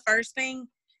Instagram, the first thing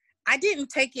I didn't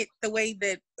take it the way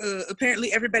that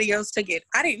apparently everybody else took it.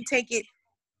 I didn't take it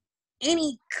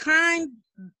any kind.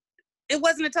 It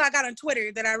wasn't until I got on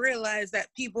Twitter that I realized that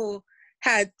people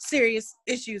had serious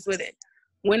issues with it.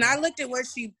 When I looked at what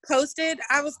she posted,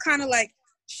 I was kind of like,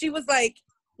 she was like,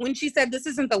 when she said this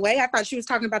isn't the way, I thought she was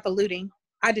talking about the looting.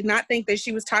 I did not think that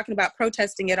she was talking about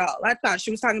protesting at all. I thought she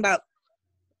was talking about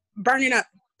burning up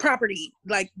property,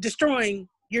 like destroying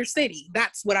your city.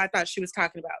 That's what I thought she was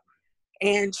talking about.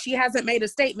 And she hasn't made a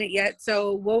statement yet,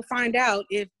 so we'll find out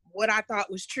if what I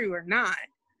thought was true or not.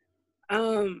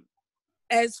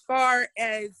 As far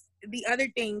as the other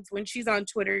things, when she's on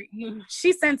Twitter,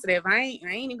 she's sensitive. I ain't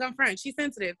even gonna front. She's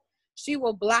sensitive. She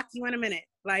will block you in a minute.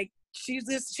 Like she's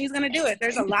gonna do it.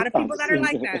 There's a lot of people that are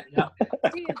like that.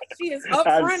 She is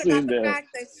upfront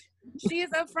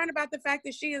about the fact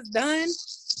that she is done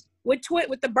with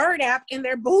the Bird app and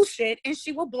their bullshit, and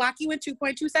she will block you in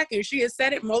 2.2 seconds. She has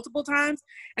said it multiple times,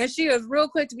 and she is real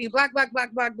quick to be block.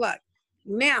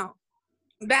 Now,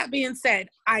 that being said,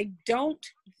 I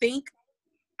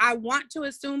want to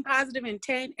assume positive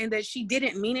intent and that she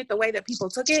didn't mean it the way that people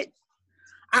took it.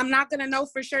 I'm not going to know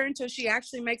for sure until she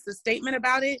actually makes a statement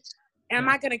about it. Am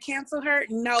I going to cancel her?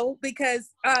 No,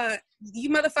 because you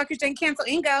motherfuckers didn't cancel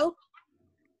Ingo.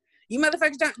 You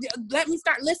motherfuckers don't. Let me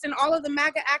start listing all of the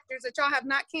MAGA actors that y'all have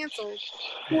not canceled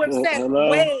who have said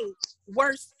way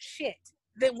worse shit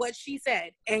than what she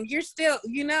said. And you're still,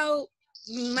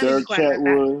 Dirk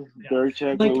Chatwood.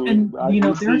 Like, and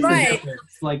there's a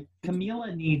difference. Like,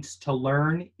 Camila needs to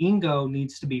learn. Ingo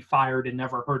needs to be fired and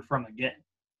never heard from again.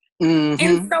 Mm-hmm.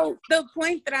 And so the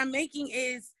point that I'm making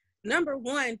is, number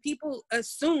one, people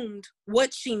assumed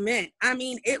what she meant. I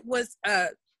mean, it was a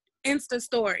Insta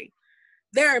story.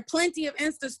 There are plenty of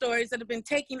Insta stories that have been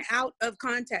taken out of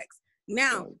context.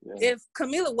 Now, if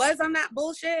Camila was on that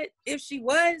bullshit, if she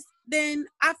was, then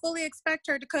I fully expect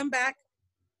her to come back,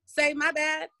 say, my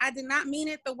bad, I did not mean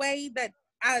it the way that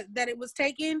it was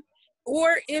taken.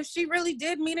 Or if she really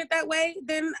did mean it that way,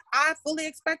 then I fully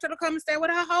expect her to come and say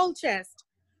with her whole chest.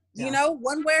 Yeah.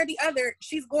 One way or the other,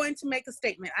 she's going to make a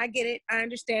statement. I get it. I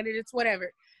understand it. It's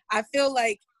whatever. I feel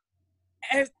like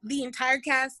the entire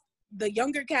cast, the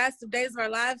younger cast of Days of Our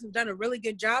Lives, have done a really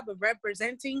good job of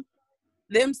representing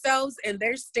themselves and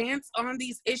their stance on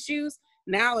these issues.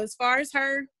 Now, as far as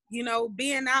her,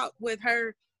 being out with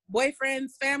her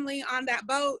boyfriend's family on that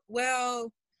boat,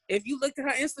 well, if you looked at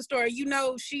her Insta story,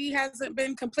 she hasn't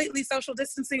been completely social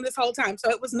distancing this whole time. So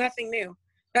it was nothing new.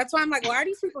 That's why I'm like, why are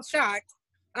these people shocked?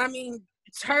 I mean,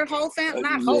 her whole family,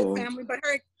 not whole family, but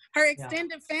her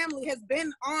extended family has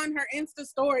been on her Insta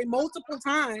story multiple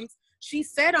times. She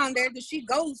said on there that she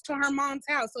goes to her mom's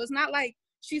house. So it's not like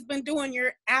she's been doing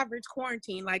your average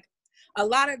quarantine. Like, a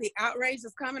lot of the outrage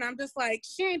is coming. I'm just like,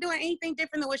 she ain't doing anything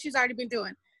different than what she's already been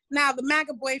doing. Now, the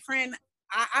MAGA boyfriend,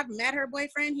 I've met her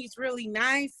boyfriend. He's really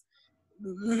nice.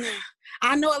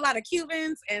 I know a lot of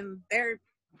Cubans, and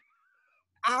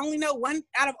I only know one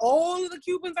out of all of the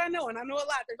Cubans I know, and I know a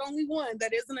lot. There's only one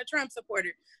that isn't a Trump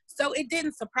supporter. So it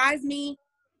didn't surprise me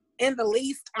in the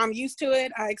least. I'm used to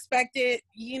it. I expect it.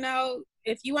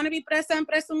 If you want to be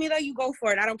presumida, you go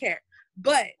for it. I don't care.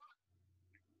 But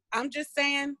I'm just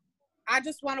saying, I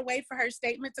just want to wait for her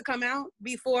statement to come out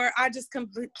before I just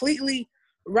completely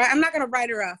I'm not going to write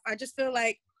her off. I just feel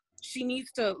like she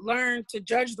needs to learn to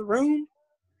judge the room.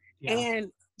 Yeah.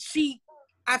 And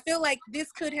I feel like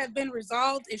this could have been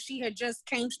resolved if she had just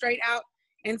came straight out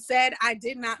and said, I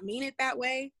did not mean it that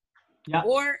way. Yeah.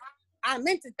 Or I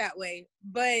meant it that way.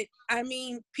 But I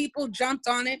mean, people jumped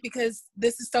on it because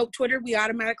this is soap Twitter. We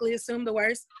automatically assume the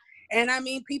worst. And I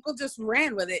mean, people just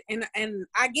ran with it. And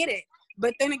I get it.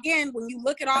 But then again, when you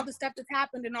look at all the stuff that's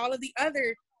happened and all of the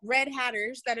other red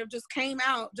hatters that have just came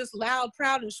out just loud,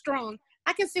 proud, and strong,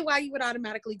 I can see why you would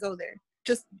automatically go there.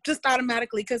 Just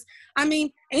automatically. Because, I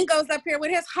mean, Ingo's up here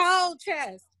with his whole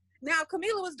chest. Now, if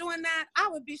Camila was doing that, I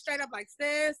would be straight up like,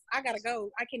 sis, I gotta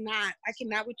go. I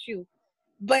cannot with you.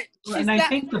 But I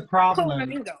think the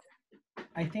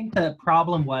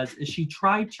problem is she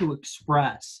tried to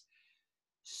express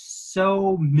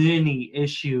so many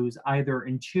issues either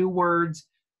in 2 words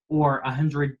or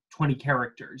 120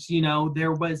 characters.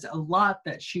 There was a lot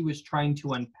that she was trying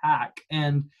to unpack.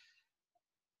 And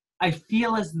I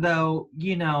feel as though,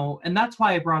 and that's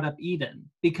why I brought up Eden,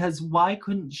 because why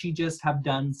couldn't she just have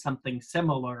done something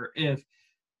similar if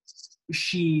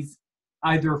she's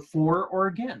either for or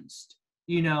against?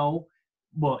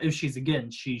 Well, if she's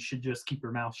against, she should just keep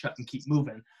her mouth shut and keep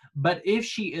moving. But if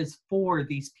she is for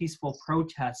these peaceful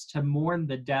protests to mourn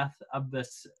the death of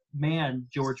this man,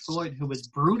 George Floyd, who was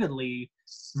brutally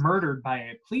murdered by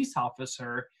a police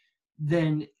officer,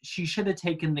 then she should have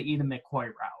taken the Eden McCoy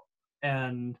route.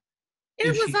 And it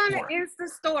if was she's on an for it. Insta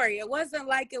story. It wasn't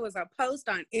like it was a post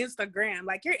on Instagram.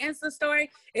 Like your Insta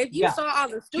story, if you saw all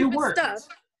the stupid stuff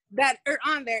that are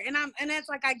on there, and that's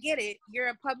like, I get it. You're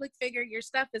a public figure. Your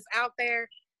stuff is out there.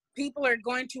 People are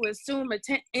going to assume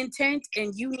intent,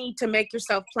 and you need to make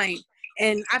yourself plain.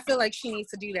 And I feel like she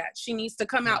needs to do that. She needs to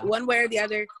come out one way or the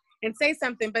other and say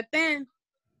something. But then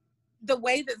the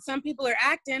way that some people are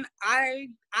acting, I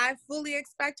fully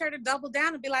expect her to double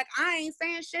down and be like, I ain't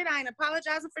saying shit. I ain't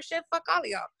apologizing for shit. Fuck all of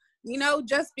y'all. You know,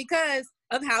 just because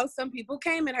of how some people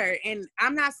came at her. And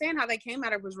I'm not saying how they came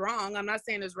at her was wrong. I'm not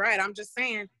saying it's right. I'm just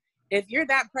saying, if you're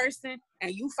that person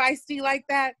and you feisty like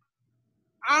that,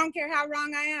 I don't care how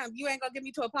wrong I am. You ain't gonna get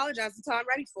me to apologize until I'm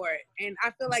ready for it. And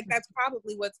I feel like that's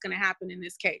probably what's gonna happen in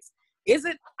this case. Is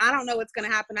it? I don't know what's gonna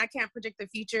happen. I can't predict the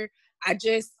future.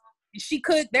 There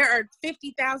are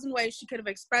 50,000 ways she could have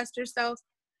expressed herself.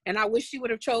 And I wish she would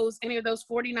have chose any of those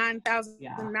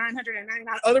 49,999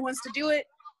 other ones to do it.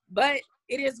 But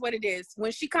it is what it is.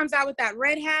 When she comes out with that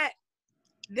red hat,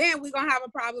 then we're gonna have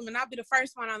a problem. And I'll be the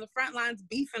first one on the front lines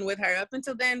beefing with her. Up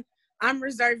until then, I'm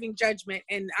reserving judgment,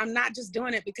 and I'm not just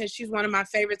doing it because she's one of my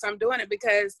favorites. I'm doing it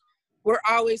because we're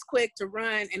always quick to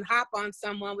run and hop on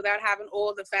someone without having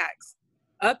all the facts.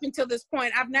 Up until this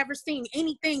point, I've never seen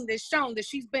anything that's shown that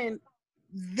she's been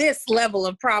this level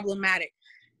of problematic.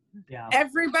 Yeah.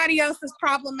 Everybody else is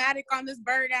problematic on this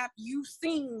Bird app. You've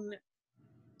seen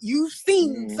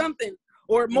something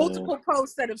or multiple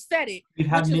posts that have said it. We've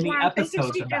had many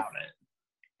episodes about it.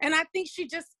 And I think she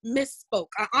just misspoke.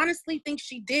 I honestly think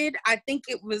she did. I think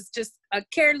it was just a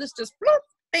careless, just bloop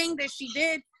thing that she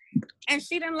did. And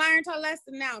she didn't learn her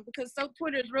lesson now, because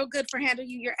Twitter is real good for handing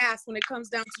you your ass when it comes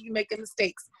down to you making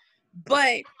mistakes.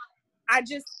 But I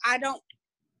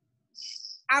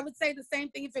would say the same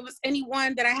thing if it was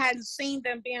anyone that I hadn't seen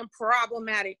them being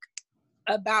problematic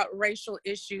about racial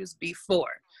issues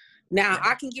before. Now,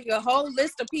 I can give you a whole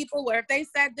list of people where if they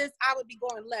said this, I would be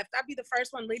going left. I'd be the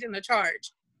first one leading the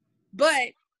charge.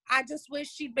 But I just wish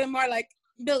she'd been more like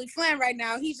Billy Flynn right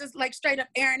now. He's just like straight up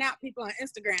airing out people on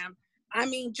Instagram. I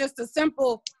mean, just a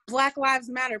simple Black Lives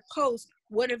Matter post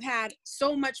would have had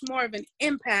so much more of an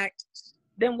impact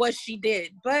than what she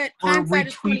did. But or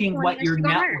retweeting what your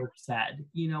network said.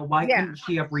 You know, why couldn't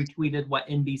she have retweeted what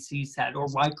NBC said? Or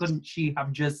why couldn't she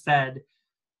have just said,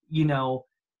 you know,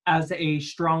 as a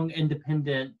strong,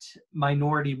 independent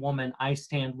minority woman, I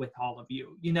stand with all of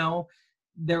you. You know,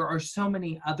 there are so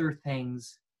many other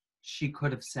things she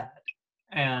could have said.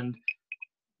 And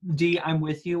Dee, I'm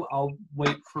with you. I'll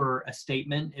wait for a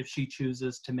statement if she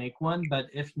chooses to make one. But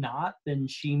if not, then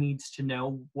she needs to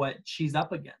know what she's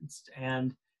up against.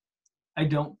 And I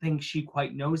don't think she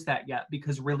quite knows that yet,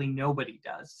 because really nobody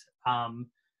does.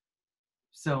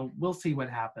 So we'll see what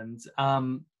happens.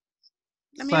 It'll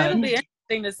be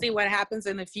interesting to see what happens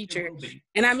in the future.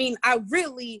 And I mean, I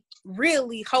really,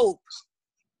 really hope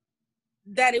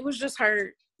that it was just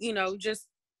her, you know, just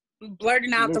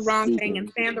blurting out the wrong thing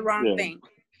and saying the wrong thing.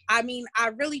 I mean, I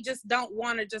really just don't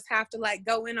want to just have to like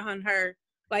go in on her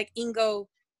like Ingo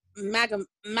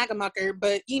Magamucker,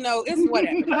 but you know, it's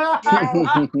whatever.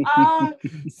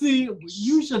 See,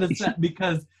 you should have said,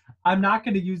 because I'm not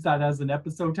going to use that as an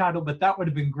episode title, but that would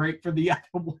have been great for the other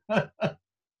one.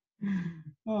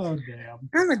 Oh, damn.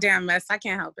 I'm a damn mess. I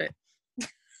can't help it.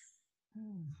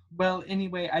 Well,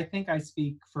 anyway, I think I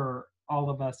speak for all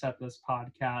of us at this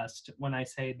podcast when I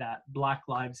say that Black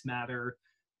Lives Matter,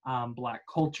 Black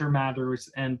culture matters,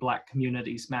 and Black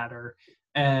communities matter.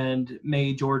 And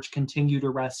may George continue to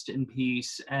rest in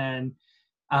peace. And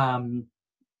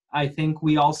I think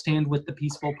we all stand with the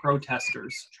peaceful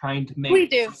protesters trying to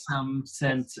make some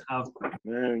sense of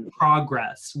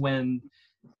progress when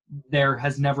there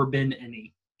has never been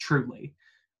any, truly.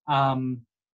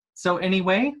 So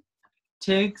anyway,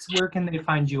 Tiggs, where can they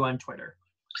find you on Twitter?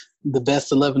 The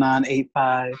best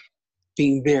 11985,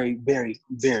 being very, very,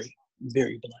 very,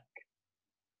 very black.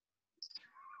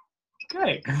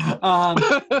 Okay.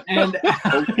 And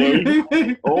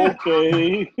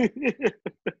okay.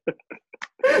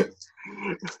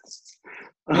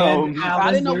 Alan,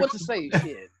 I didn't know what to say.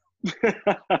 Shit.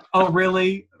 Oh,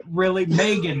 really? Really?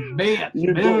 Megan,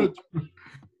 bitch.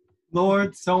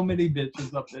 Lord, so many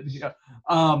bitches up in here.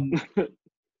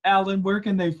 Alan, where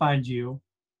can they find you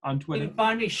on Twitter? You can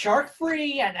find me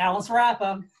shark-free at Alice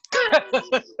Rappa.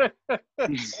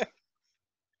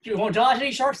 You won't dodge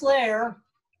any sharks there.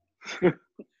 I'm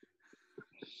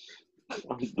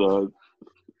done.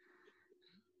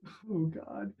 Oh,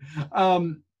 God.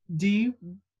 Dee,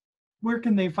 where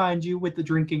can they find you with the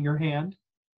drink in your hand?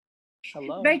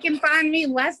 Hello. They can find me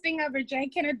lusting over J.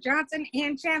 Kenneth Johnson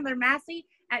and Chandler Massey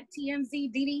at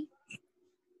TMZDD.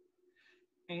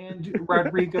 And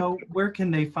Rodrigo, where can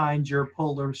they find your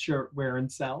polar shirt wearing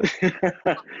self?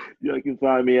 You can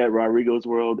find me at Rodrigo's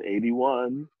World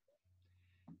 81.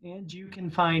 And you can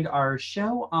find our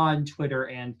show on Twitter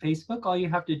and Facebook. All you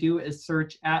have to do is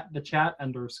search at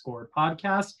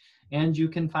 @thechat_podcast. And you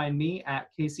can find me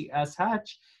at Casey S.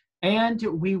 Hatch. And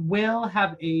we will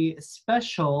have a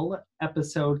special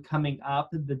episode coming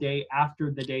up the day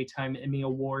after the Daytime Emmy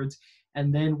Awards.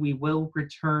 And then we will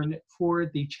return for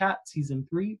the Chat Season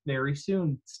 3 very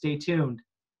soon. Stay tuned.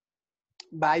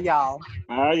 Bye, y'all.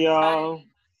 Bye, y'all.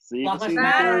 See you in Season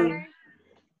 3.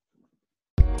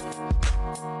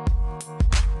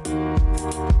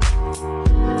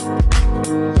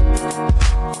 Bye.